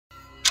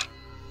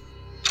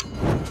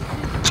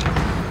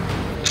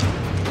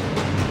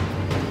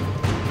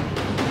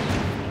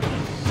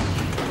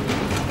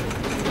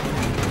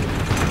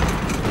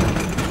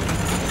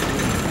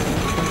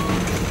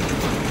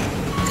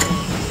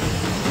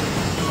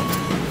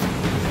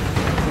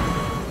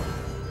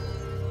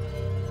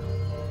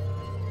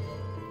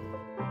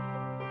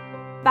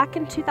Back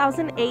in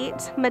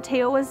 2008,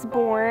 Mateo was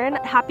born,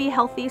 happy,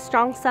 healthy,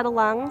 strong set of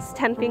lungs,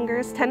 10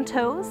 fingers, 10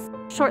 toes.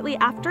 Shortly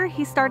after,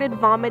 he started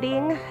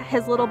vomiting,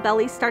 his little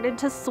belly started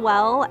to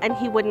swell, and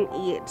he wouldn't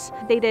eat.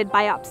 They did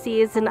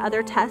biopsies and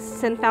other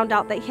tests and found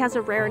out that he has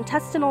a rare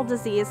intestinal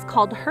disease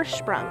called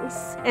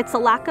Hirschsprung's. It's a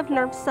lack of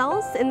nerve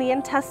cells in the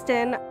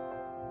intestine.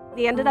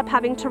 They ended up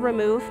having to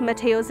remove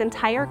Mateo's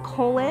entire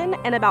colon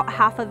and about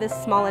half of his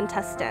small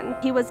intestine.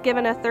 He was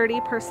given a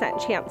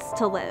 30% chance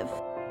to live.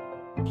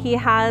 He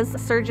has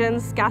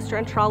surgeons,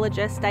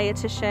 gastroenterologist,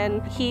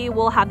 dietitian. He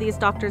will have these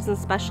doctors and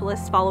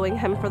specialists following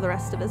him for the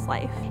rest of his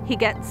life. He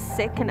gets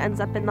sick and ends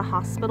up in the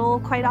hospital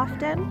quite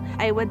often.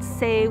 I would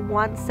say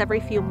once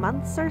every few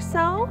months or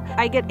so.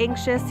 I get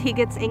anxious, he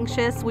gets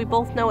anxious. We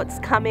both know it's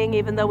coming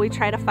even though we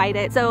try to fight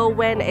it. So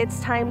when it's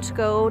time to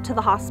go to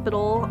the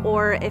hospital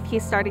or if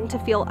he's starting to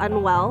feel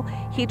unwell,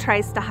 he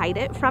tries to hide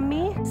it from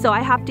me. So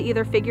I have to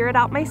either figure it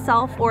out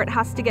myself or it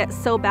has to get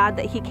so bad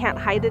that he can't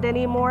hide it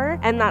anymore.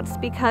 And that's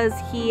because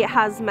he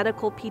has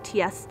medical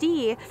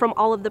PTSD from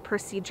all of the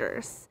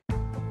procedures.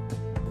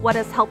 What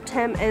has helped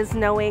him is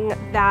knowing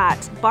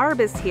that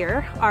Barb is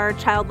here, our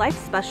child life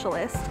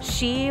specialist.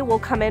 She will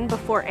come in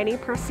before any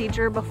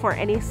procedure, before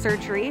any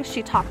surgery.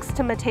 She talks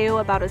to Mateo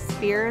about his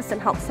fears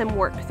and helps him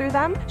work through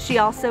them. She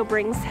also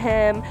brings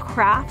him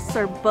crafts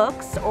or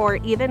books or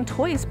even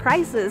toys,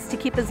 prizes to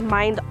keep his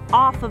mind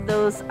off of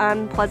those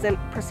unpleasant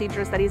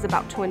procedures that he's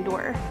about to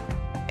endure.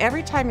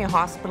 Every time you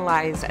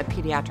hospitalize a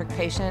pediatric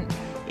patient,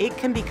 it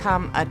can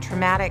become a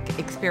traumatic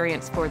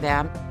experience for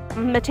them.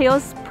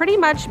 Mateo's pretty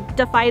much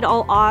defied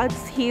all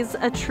odds. He's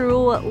a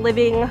true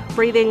living,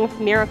 breathing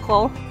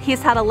miracle.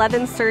 He's had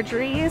 11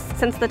 surgeries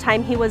since the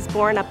time he was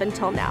born up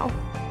until now.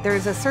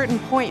 There's a certain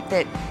point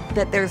that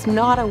there's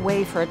not a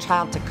way for a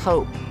child to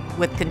cope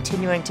with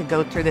continuing to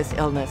go through this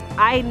illness.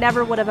 I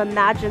never would have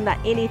imagined that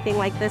anything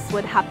like this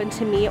would happen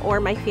to me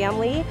or my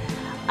family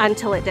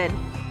until it did.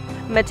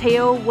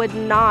 Mateo would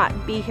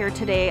not be here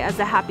today as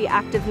a happy,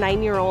 active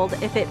 9-year-old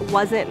if it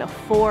wasn't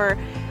for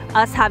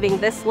us having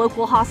this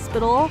local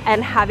hospital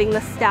and having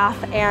the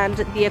staff and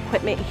the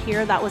equipment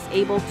here that was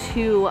able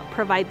to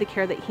provide the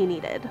care that he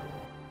needed.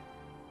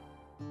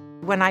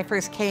 When I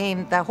first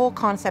came, the whole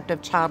concept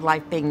of child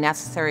life being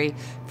necessary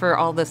for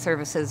all the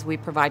services we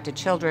provide to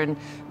children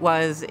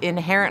was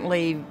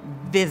inherently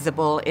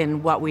visible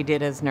in what we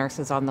did as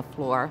nurses on the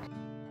floor.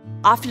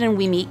 Often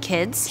we meet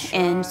kids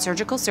in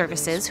surgical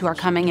services who are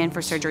coming in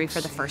for surgery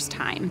for the first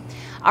time.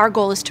 Our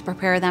goal is to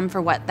prepare them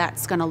for what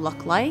that's going to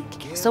look like.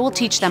 So we'll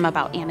teach them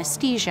about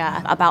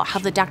anesthesia, about how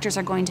the doctors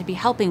are going to be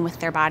helping with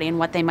their body and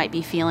what they might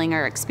be feeling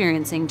or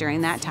experiencing during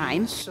that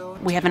time.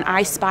 We have an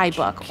I Spy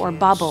book or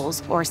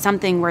bubbles or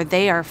something where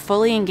they are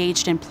fully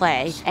engaged in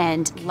play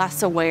and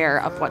less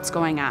aware of what's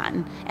going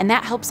on. And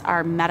that helps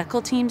our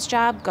medical team's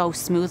job go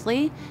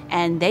smoothly,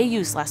 and they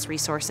use less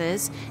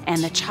resources,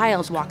 and the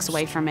child walks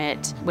away from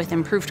it with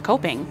improved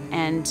coping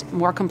and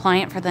more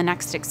compliant for the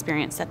next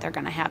experience that they're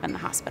going to have in the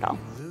hospital.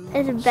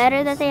 It's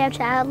better that they have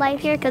child life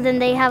here because then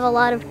they have a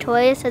lot of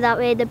toys, so that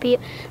way the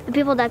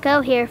people that go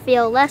here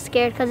feel less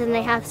scared because then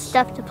they have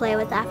stuff to play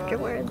with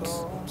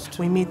afterwards.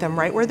 We meet them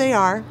right where they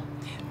are,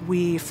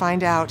 we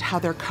find out how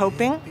they're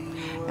coping,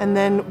 and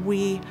then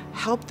we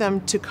help them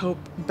to cope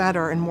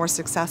better and more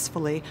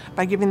successfully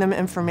by giving them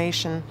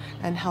information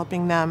and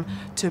helping them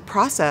to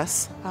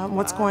process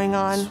what's going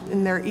on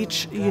in their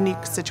each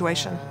unique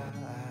situation.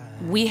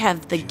 We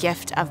have the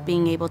gift of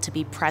being able to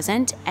be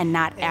present and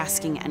not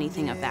asking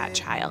anything of that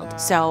child.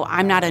 So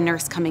I'm not a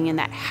nurse coming in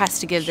that has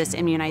to give this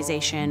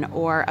immunization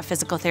or a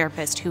physical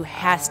therapist who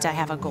has to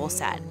have a goal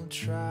set.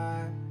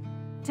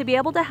 To be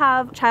able to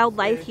have child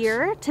life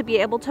here, to be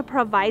able to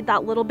provide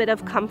that little bit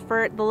of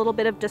comfort, the little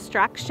bit of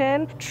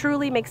distraction,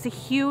 truly makes a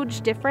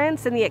huge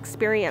difference in the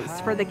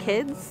experience for the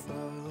kids.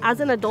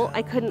 As an adult,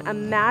 I couldn't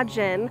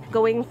imagine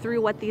going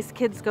through what these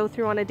kids go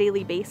through on a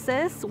daily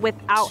basis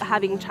without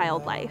having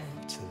child life.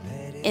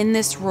 In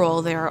this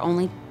role, there are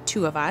only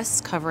 2 of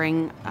us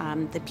covering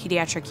the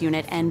pediatric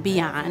unit and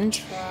beyond,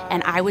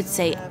 and I would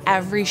say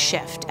every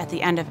shift, at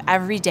the end of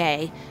every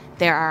day,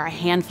 there are a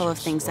handful of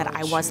things that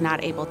I was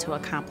not able to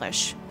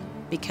accomplish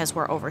because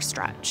we're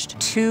overstretched.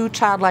 2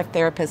 child life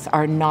therapists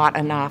are not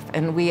enough,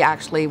 and we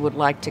actually would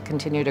like to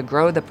continue to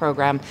grow the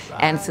program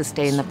and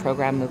sustain the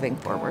program moving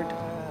forward.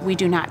 We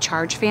do not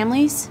charge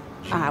families.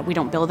 We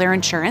don't bill their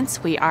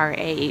insurance. We are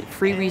a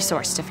free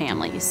resource to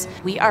families.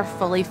 We are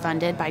fully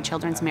funded by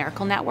Children's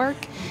Miracle Network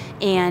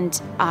and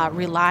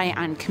rely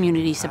on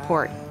community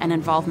support and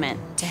involvement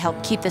to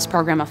help keep this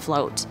program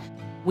afloat.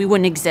 We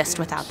wouldn't exist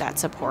without that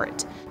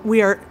support.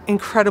 We are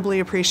incredibly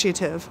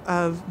appreciative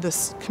of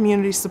this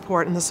community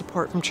support and the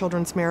support from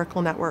Children's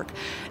Miracle Network.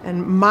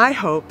 And my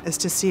hope is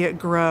to see it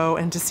grow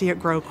and to see it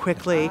grow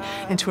quickly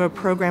into a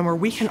program where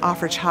we can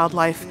offer child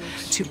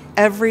life to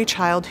every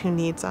child who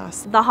needs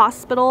us. The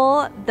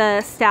hospital,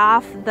 the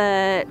staff,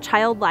 the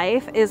child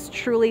life is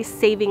truly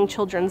saving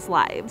children's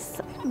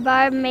lives.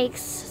 Barb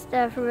makes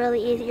stuff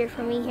really easier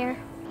for me here.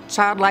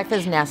 Child life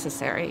is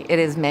necessary. It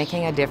is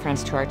making a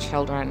difference to our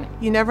children.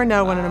 You never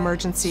know when an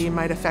emergency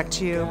might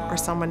affect you or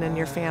someone in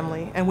your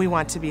family, and we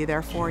want to be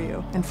there for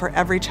you and for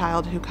every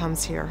child who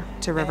comes here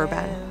to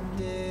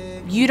Riverbend.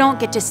 You don't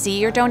get to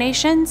see your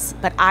donations,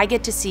 but I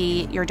get to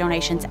see your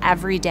donations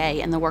every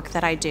day in the work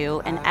that I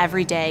do and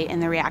every day in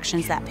the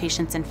reactions that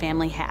patients and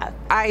family have.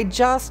 I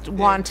just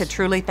want to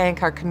truly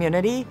thank our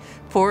community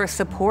for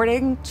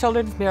supporting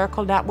Children's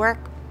Miracle Network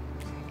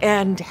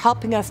and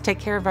helping us take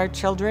care of our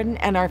children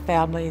and our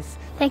families.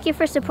 Thank you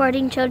for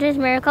supporting Children's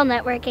Miracle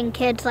Network and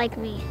kids like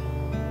me.